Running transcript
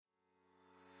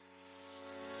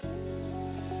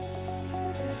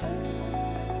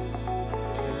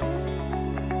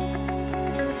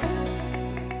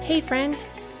Hey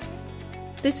friends,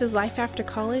 this is Life After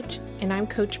College, and I'm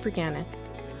Coach Brianna.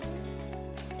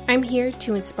 I'm here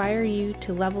to inspire you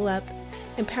to level up,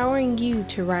 empowering you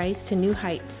to rise to new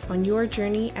heights on your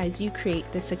journey as you create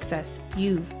the success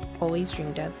you've always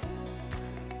dreamed of.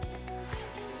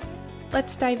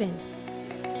 Let's dive in.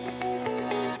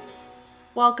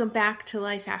 Welcome back to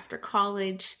Life After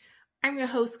College. I'm your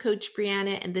host, Coach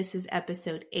Brianna, and this is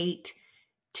episode 8.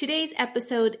 Today's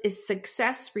episode is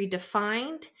Success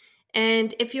Redefined.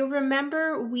 And if you'll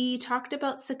remember, we talked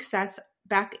about success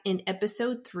back in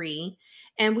episode 3,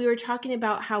 and we were talking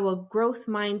about how a growth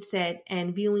mindset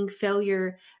and viewing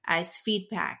failure as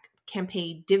feedback can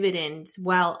pay dividends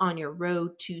while on your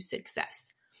road to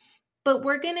success. But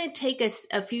we're going to take us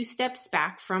a few steps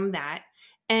back from that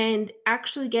and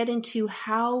actually get into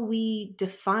how we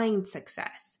define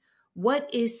success. What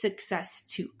is success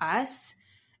to us?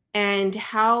 And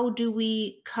how do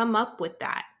we come up with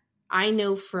that? I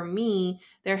know for me,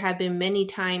 there have been many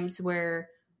times where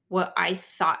what I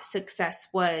thought success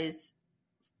was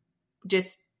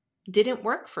just didn't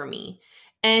work for me.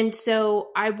 And so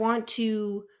I want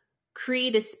to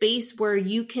create a space where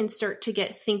you can start to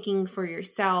get thinking for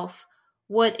yourself,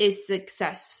 what is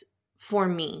success for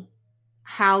me?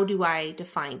 How do I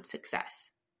define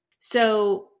success?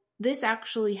 So this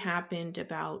actually happened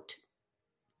about,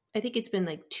 I think it's been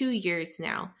like 2 years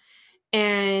now.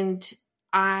 And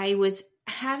I was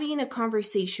having a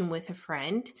conversation with a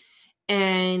friend,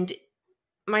 and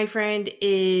my friend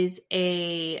is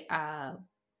a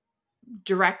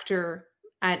director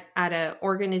at an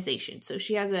organization. So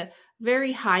she has a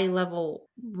very high level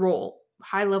role,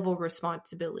 high level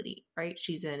responsibility, right?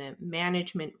 She's in a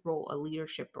management role, a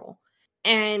leadership role.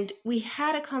 And we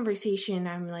had a conversation.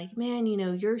 I'm like, man,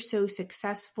 you're so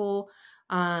successful.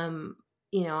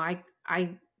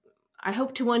 I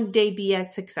hope to one day be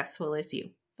as successful as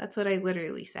you. That's what I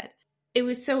literally said. It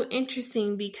was so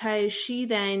interesting because she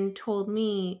then told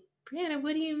me, Brianna,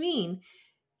 what do you mean?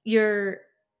 You're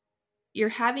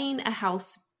having a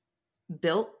house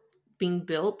being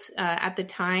built. At the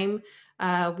time,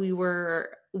 we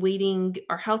were waiting.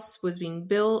 Our house was being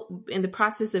built, in the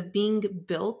process of being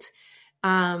built,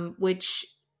 which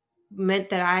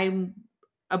meant that I'm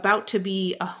about to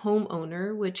be a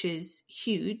homeowner, which is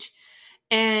huge.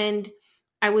 And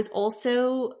I was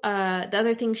also, the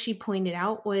other thing she pointed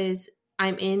out was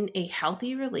I'm in a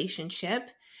healthy relationship.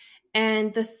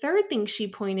 And the third thing she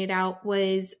pointed out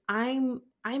was I'm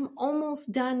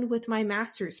almost done with my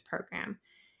master's program.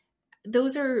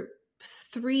 Those are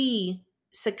 3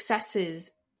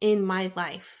 successes in my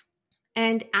life.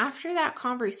 And after that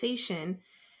conversation,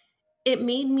 it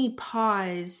made me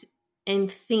pause and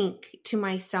think to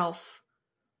myself,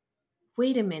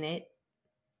 wait a minute,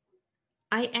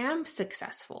 I am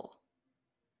successful.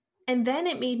 And then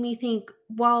it made me think,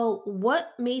 well,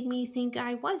 what made me think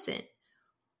I wasn't?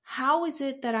 How is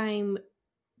it that I'm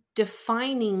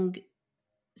defining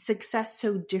success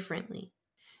so differently?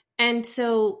 And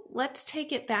so let's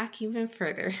take it back even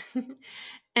further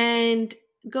and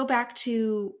go back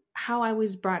to how I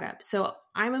was brought up. So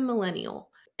I'm a millennial,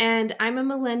 and I'm a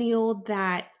millennial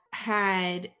that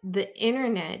had the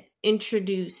internet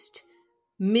introduced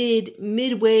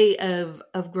midway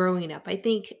of growing up. I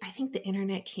think the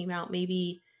internet came out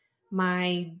maybe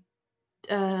my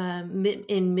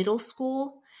in middle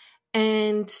school.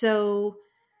 And so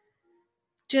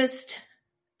just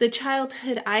the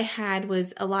childhood I had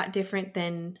was a lot different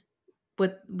than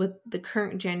what the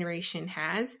current generation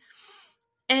has.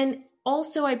 And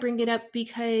also I bring it up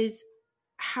because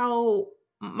how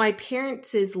my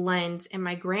parents' lens and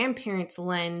my grandparents'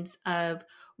 lens of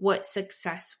what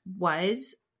success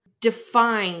was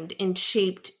defined and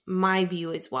shaped my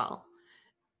view as well.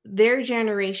 Their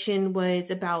generation was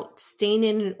about staying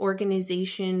in an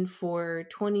organization for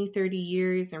 20, 30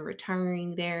 years and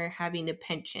retiring there, having a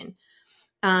pension.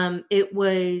 It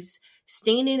was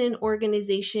staying in an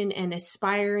organization and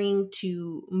aspiring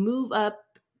to move up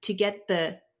to get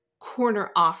the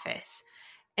corner office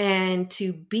and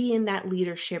to be in that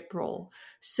leadership role.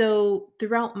 So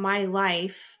throughout my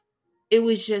life, it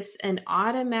was just an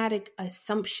automatic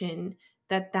assumption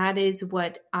that that is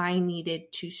what I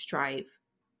needed to strive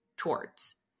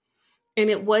towards. And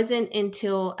it wasn't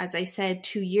until, as I said,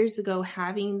 2 years ago,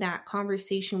 having that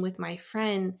conversation with my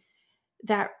friend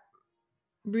that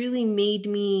really made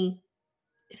me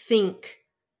think,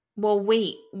 well,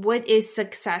 wait, what is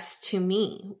success to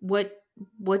me?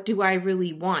 What do I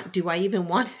really want? Do I even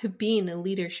want to be in a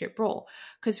leadership role?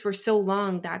 Because for so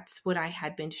long, that's what I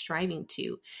had been striving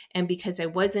to. And because I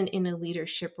wasn't in a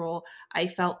leadership role, I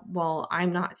felt, well,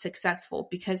 I'm not successful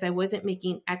because I wasn't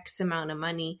making X amount of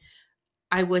money.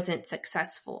 I wasn't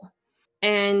successful.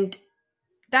 And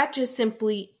that just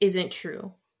simply isn't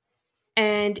true.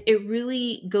 And it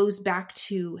really goes back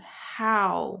to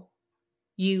how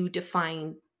you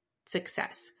define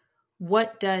success.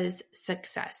 What does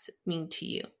success mean to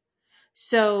you?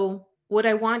 So, what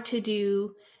I want to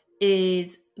do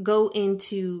is go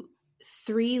into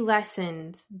 3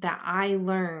 lessons that I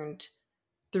learned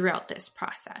throughout this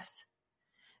process.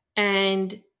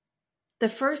 And the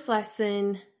first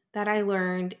lesson that I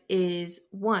learned is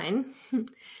 1,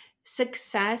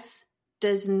 success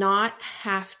does not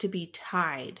have to be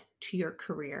tied to your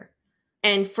career.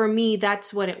 And for me,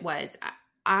 that's what it was.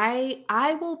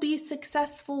 I will be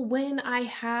successful when I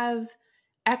have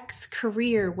X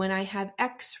career, when I have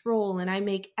X role and I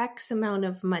make X amount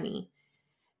of money.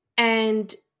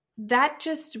 And that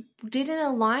just didn't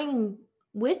align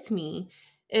with me.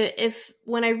 If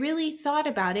when I really thought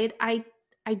about it, I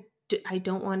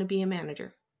don't want to be a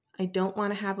manager. I don't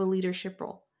want to have a leadership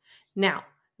role. Now,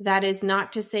 that is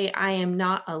not to say I am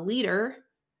not a leader.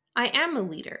 I am a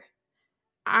leader.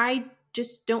 I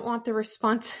just don't want the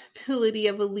responsibility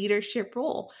of a leadership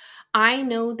role. I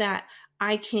know that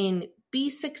I can be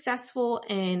successful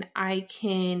and I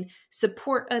can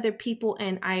support other people,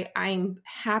 and I'm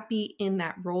happy in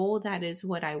that role. That is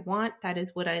what I want. That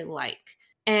is what I like.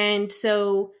 And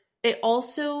so it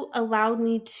also allowed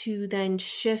me to then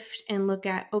shift and look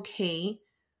at, okay,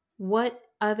 what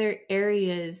other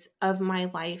areas of my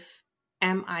life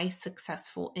am I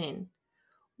successful in?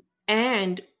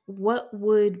 And what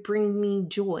would bring me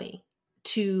joy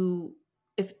to,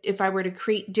 if I were to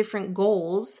create different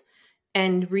goals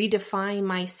and redefine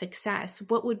my success,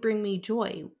 what would bring me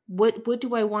joy? What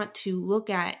do I want to look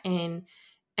at and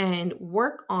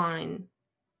work on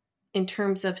in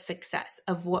terms of success,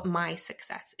 of what my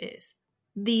success is?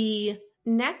 The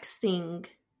next thing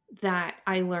that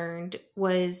I learned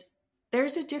was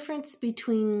there's a difference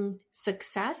between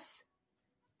success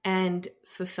and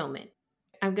fulfillment.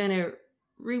 I'm going to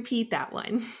repeat that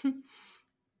one.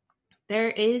 There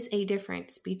is a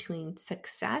difference between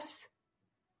success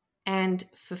and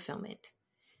fulfillment.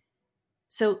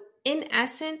 So, in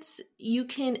essence, you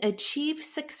can achieve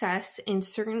success in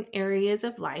certain areas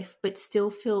of life, but still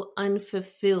feel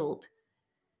unfulfilled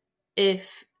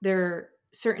if there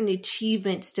certain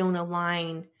achievements don't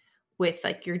align with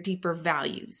like your deeper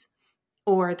values,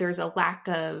 or there's a lack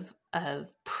of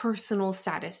personal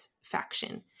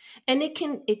satisfaction. And it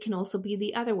can also be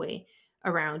the other way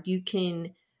around. You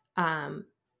can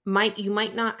you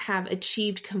might not have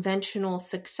achieved conventional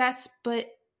success, but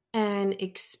can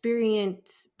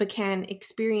experience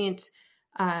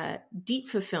deep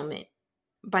fulfillment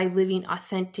by living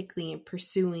authentically and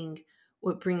pursuing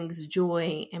what brings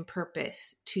joy and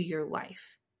purpose to your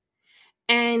life.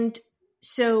 And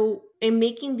so, in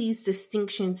making these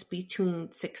distinctions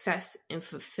between success and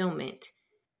fulfillment,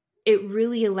 it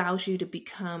really allows you to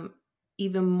become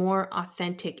even more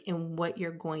authentic in what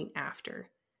you're going after.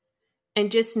 And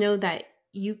just know that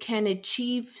you can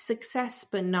achieve success,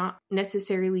 but not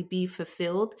necessarily be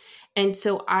fulfilled. And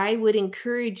so I would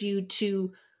encourage you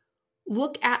to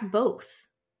look at both.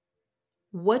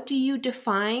 What do you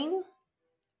define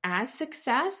as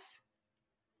success?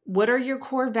 What are your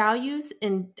core values?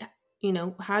 And,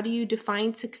 how do you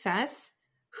define success?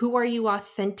 Who are you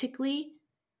authentically?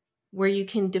 Where you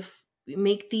can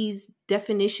make these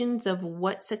definitions of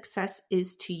what success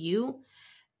is to you,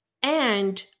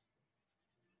 and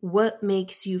what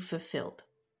makes you fulfilled.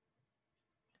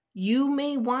 You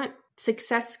may want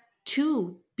success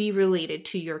to be related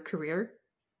to your career.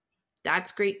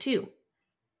 That's great too.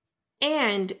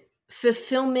 And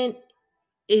fulfillment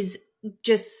is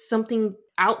just something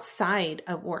outside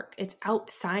of work. It's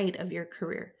outside of your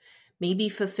career. Maybe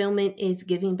fulfillment is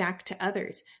giving back to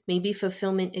others. Maybe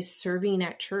fulfillment is serving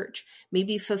at church.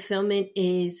 Maybe fulfillment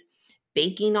is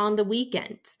baking on the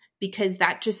weekends because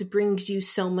that just brings you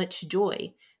so much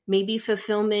joy. Maybe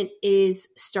fulfillment is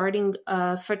starting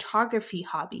a photography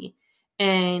hobby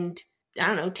and,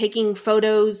 taking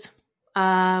photos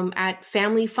at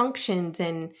family functions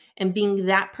and being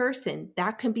that person.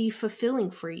 That can be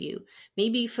fulfilling for you.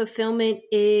 Maybe fulfillment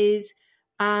is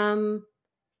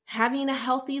having a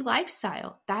healthy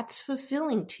lifestyle. That's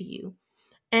fulfilling to you.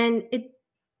 And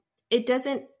it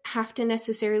doesn't have to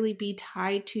necessarily be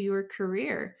tied to your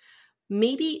career.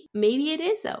 Maybe it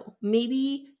is though.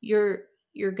 Maybe you're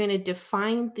going to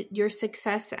define your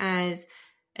success as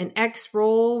an X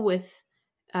role with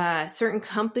a certain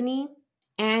company.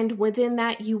 And within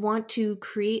that, you want to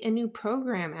create a new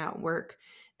program at work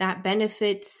that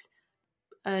benefits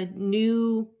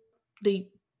the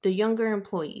younger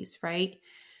employees, right?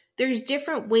 There's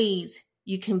different ways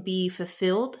you can be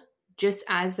fulfilled. just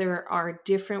as there are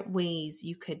different ways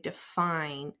you could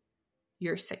define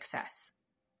your success.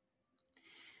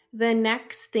 The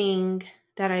next thing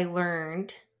that I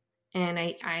learned, and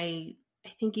I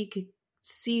think you could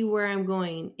see where I'm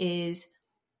going, is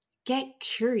get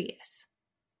curious.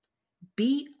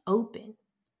 Be open.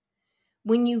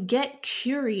 When you get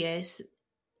curious,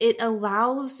 it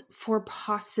allows for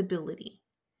possibility.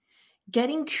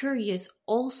 Getting curious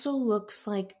also looks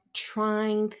like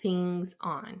trying things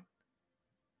on.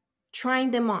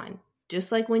 Trying them on.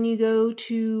 Just like when you go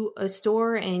to a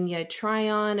store and you try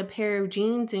on a pair of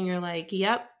jeans and you're like,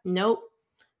 yep, nope,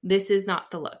 this is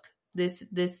not the look. This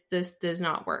does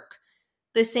not work.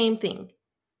 The same thing.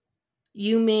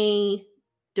 You may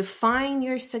define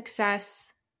your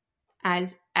success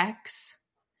as X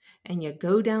and you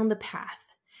go down the path.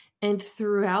 And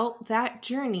throughout that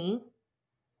journey,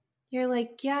 you're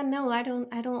like, yeah, no, I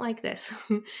don't like this.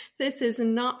 This is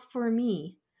not for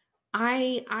me.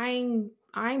 I'm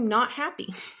not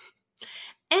happy.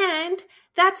 And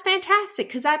that's fantastic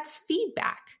because that's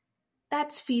feedback.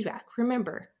 That's feedback.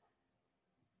 Remember,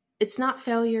 it's not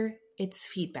failure, it's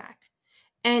feedback.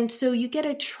 And so you get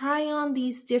to try on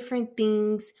these different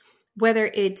things, whether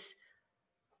it's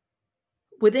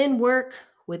within work,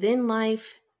 within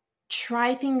life,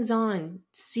 try things on,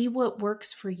 see what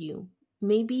works for you.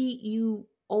 Maybe you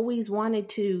always wanted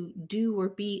to do or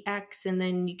be X and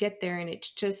then you get there and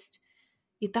it's just,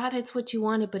 you thought it's what you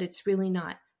wanted, but it's really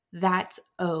not. That's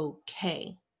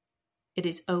okay. It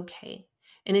is okay.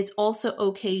 And it's also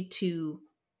okay to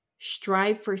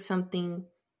strive for something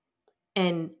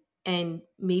and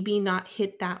maybe not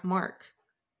hit that mark.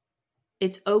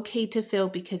 It's okay to fail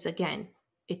because, again,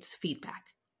 it's feedback.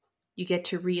 You get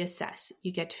to reassess.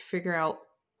 You get to figure out,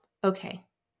 okay,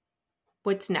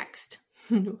 what's next?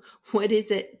 What is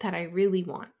it that I really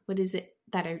want? What is it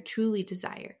that I truly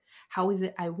desire? How is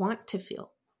it I want to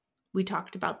feel? We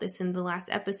talked about this in the last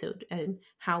episode and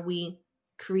how we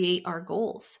create our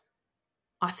goals,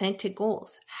 authentic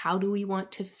goals. How do we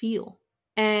want to feel?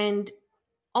 And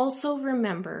also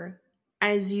remember,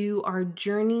 as you are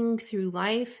journeying through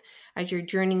life, as you're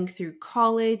journeying through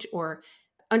college or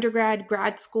undergrad,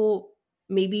 grad school,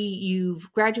 maybe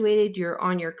you've graduated, you're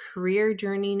on your career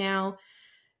journey now.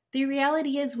 The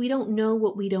reality is we don't know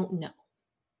what we don't know,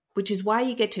 which is why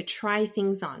you get to try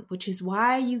things on, which is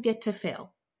why you get to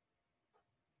fail.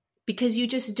 Because you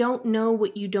just don't know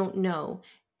what you don't know.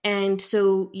 And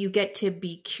so you get to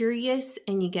be curious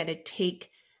and you get to take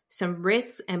some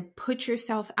risks and put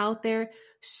yourself out there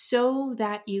so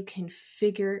that you can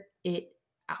figure it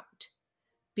out.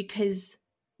 Because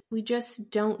we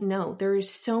just don't know. There is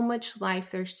so much life.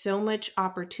 There's so much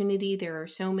opportunity. There are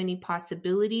so many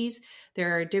possibilities.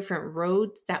 There are different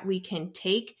roads that we can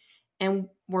take. And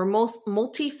we're most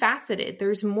multifaceted.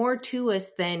 There's more to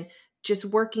us than just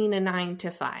working a 9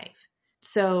 to 5.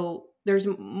 So there's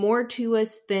more to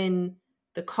us than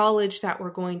the college that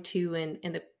we're going to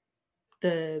and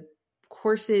the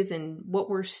courses and what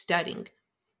we're studying.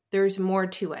 There's more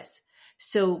to us.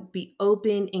 So be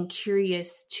open and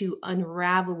curious to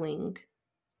unraveling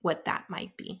what that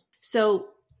might be. So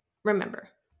remember,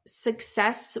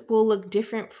 success will look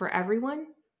different for everyone.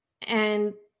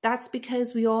 And that's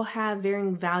because we all have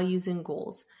varying values and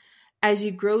goals. As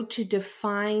you grow to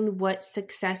define what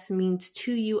success means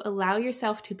to you, allow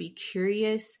yourself to be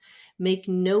curious, make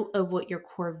note of what your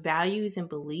core values and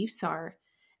beliefs are.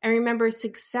 And remember,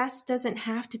 success doesn't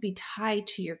have to be tied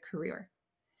to your career.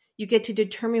 You get to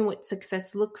determine what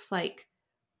success looks like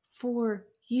for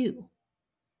you.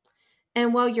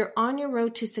 And while you're on your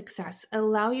road to success,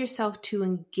 allow yourself to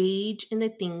engage in the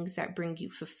things that bring you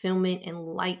fulfillment and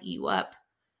light you up.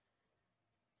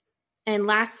 And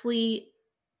lastly,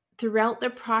 throughout the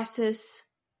process,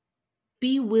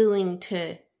 be willing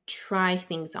to try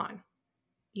things on.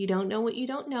 You don't know what you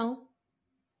don't know.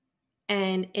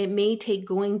 And it may take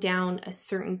going down a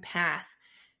certain path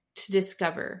to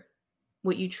discover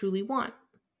what you truly want.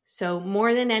 So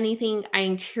more than anything, I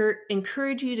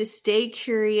encourage you to stay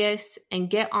curious and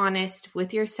get honest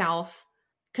with yourself.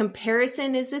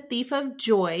 Comparison is a thief of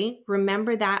joy.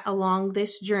 Remember that along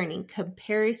this journey.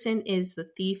 Comparison is the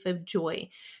thief of joy.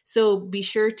 So be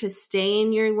sure to stay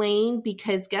in your lane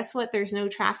because guess what? There's no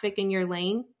traffic in your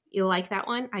lane. You like that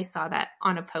one? I saw that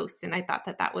on a post and I thought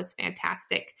that that was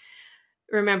fantastic.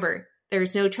 Remember,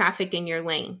 there's no traffic in your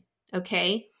lane.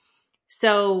 Okay?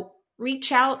 So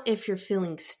reach out if you're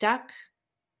feeling stuck.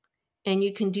 And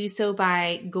you can do so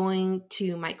by going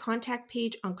to my contact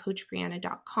page on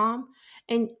coachbrianna.com.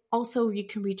 And also you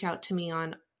can reach out to me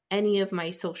on any of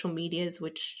my social medias,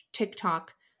 which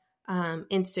TikTok,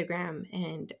 Instagram,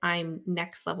 and I'm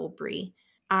Next Level Bree.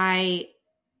 I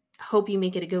Hope you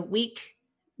make it a good week,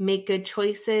 make good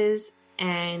choices,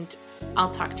 and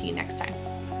I'll talk to you next time.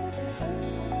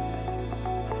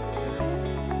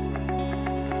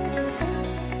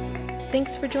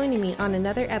 Thanks for joining me on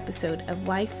another episode of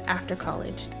Life After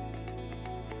College.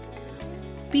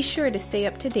 Be sure to stay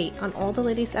up to date on all the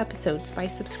latest episodes by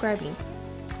subscribing.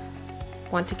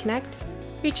 Want to connect?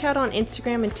 Reach out on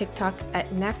Instagram and TikTok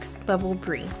at Next Level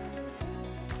Bree.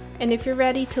 And if you're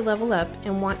ready to level up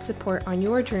and want support on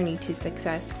your journey to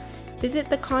success, visit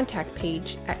the contact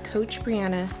page at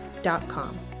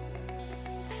coachbrianna.com.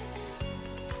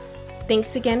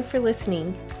 Thanks again for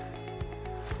listening.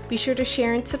 Be sure to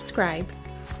share and subscribe.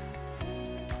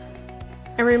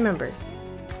 And remember,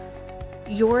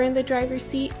 you're in the driver's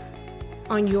seat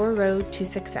on your road to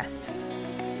success.